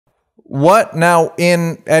What now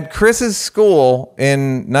at Chris's school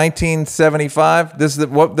in 1975? This is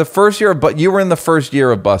the first year, but you were in the first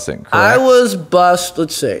year of busing, correct? I was bused.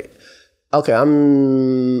 Let's see. Okay,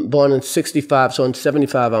 I'm born in 65, so in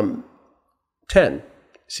 75 I'm 10.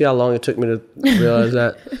 See how long it took me to realize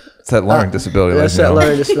that? It's that learning disability. That's that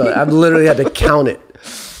learning disability. I've literally had to count it.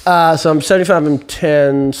 So I'm 75 and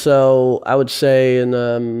 10. So I would say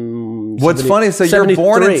in what's funny is you're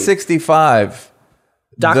born in 65.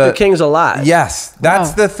 Dr. King's alive. Yes,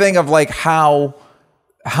 that's the thing of like how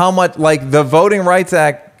much like the Voting Rights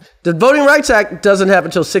Act. The Voting Rights Act doesn't happen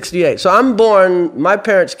until 68. So I'm born. My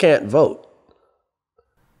parents can't vote.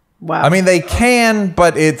 Wow. I mean, they can,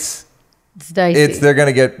 but it's dicey. They're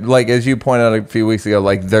gonna get, like, as you pointed out a few weeks ago,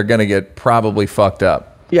 like they're gonna get probably fucked up.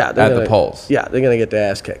 Yeah, at the polls. Yeah, they're gonna get their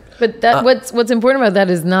ass kicked. But that what's important about that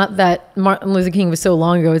is not that Martin Luther King was so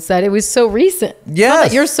long ago. It's that it was so recent. Yes. It's not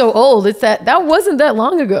that you're so old. It's that wasn't that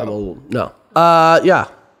long ago. I'm old. No. Yeah.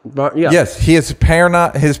 Yes, his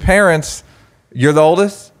parents. You're the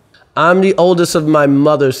oldest. I'm the oldest of my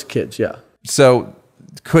mother's kids. Yeah. So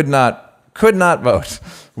could not vote.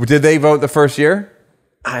 Did they vote the first year?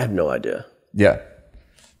 I have no idea. Yeah.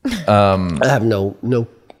 I have no.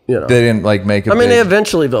 You know. They didn't like make. They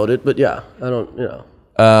eventually voted, but yeah, I don't. You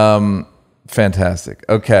know. Fantastic.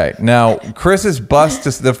 Okay, now Chris's bus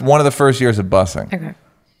is one of the first years of busing. Okay.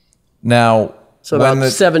 Now, so about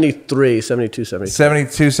 73, 72, 73.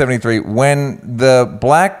 72, 73. When the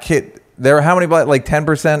black kid, there were how many black? Like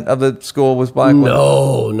 10% of the school was black.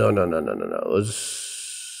 No. It was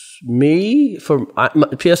me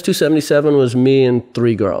PS 277 was me and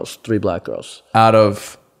three black girls out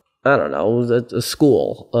of. I don't know. It was at a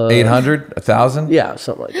school. 800, 1,000? Yeah,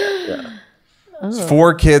 something like that. Yeah. It's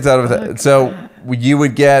 4 kids out of that. So you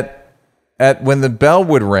would get when the bell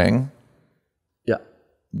would ring. Yeah.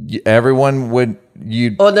 Everyone would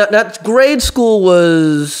that's grade school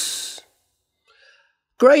was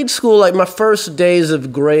grade school. Like my first days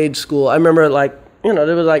of grade school, I remember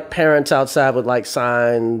there was like parents outside with like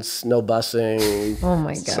signs, no busing. Oh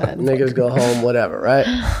my God. Niggas go home, whatever, right?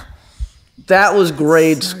 That was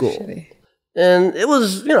grade school. Shitty. And it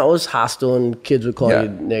was, it was hostile, and kids would call you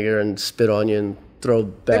nigger and spit on you and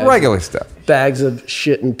throw regular stuff. Bags of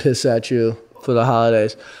shit and piss at you for the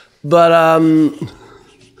holidays. But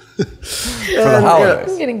for the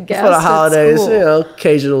holidays. I'm getting gassed for the holidays, at school.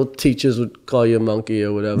 occasional teachers would call you a monkey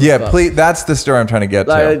or whatever. Yeah, please. That's the story I'm trying to get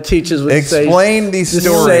to. Teachers would explain these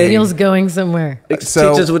stories. Neal's going somewhere.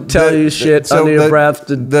 Teachers would tell you shit under your breath.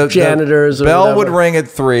 The janitors. The bell would ring at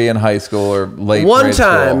 3 in high school or late.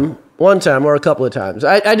 One time or a couple of times.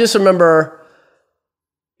 I just remember.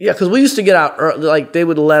 Yeah, because we used to get out early, like they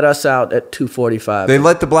would let us out at 2:45. They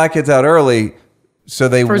let the black kids out early so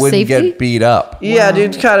they wouldn't safety? Get beat up. Yeah,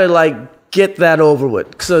 dude, kind of like get that over with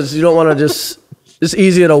because you don't want to just. It's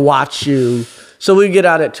easier to watch you. So we get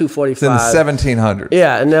out at 2:45. It's in the 1700s.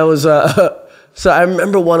 Yeah, and there was so I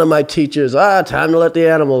remember one of my teachers. Time to let the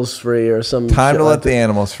animals free or some. Time to let the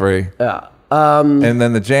animals free. Yeah. And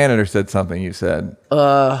then the janitor said something. You said.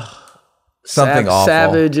 Something awful.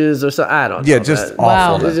 Savages or something. I don't know. Yeah, just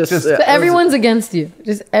awful. Wow. So everyone's against you.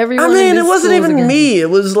 Just everyone. I mean, it wasn't even me. It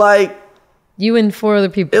was like you and 4 other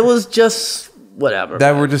people. It was just whatever.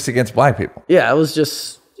 That were just against black people. Yeah, it was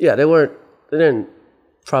just they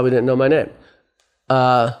probably didn't know my name.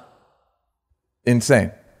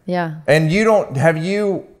 Insane. Yeah. And have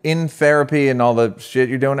you in therapy and all the shit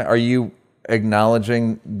you're doing, are you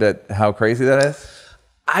acknowledging how crazy that is?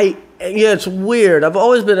 It's weird. I've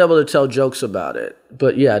always been able to tell jokes about it,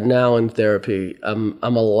 but yeah, now in therapy, I'm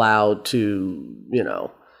allowed to,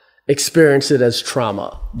 experience it as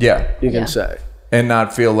trauma. Yeah, you can say, and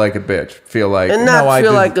not feel like a bitch. Feel like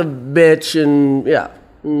like a bitch, and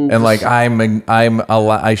and like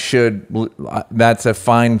I should. That's a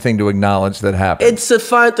fine thing to acknowledge that happened. It's a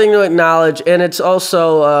fine thing to acknowledge, and it's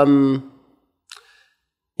also.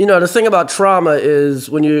 The thing about trauma is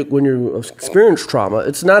when you experience trauma,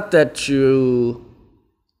 it's not that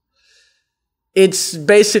it's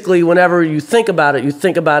basically whenever you think about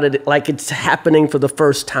it like it's happening for the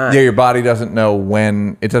first time. Yeah, your body doesn't know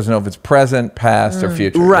it doesn't know if it's present, past, or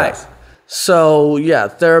future. Right. Yes. So yeah,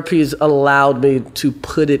 therapy's allowed me to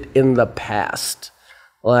put it in the past.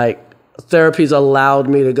 Like therapy's allowed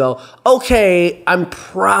me to go, okay, I'm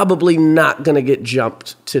probably not gonna get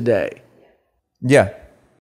jumped today. Yeah.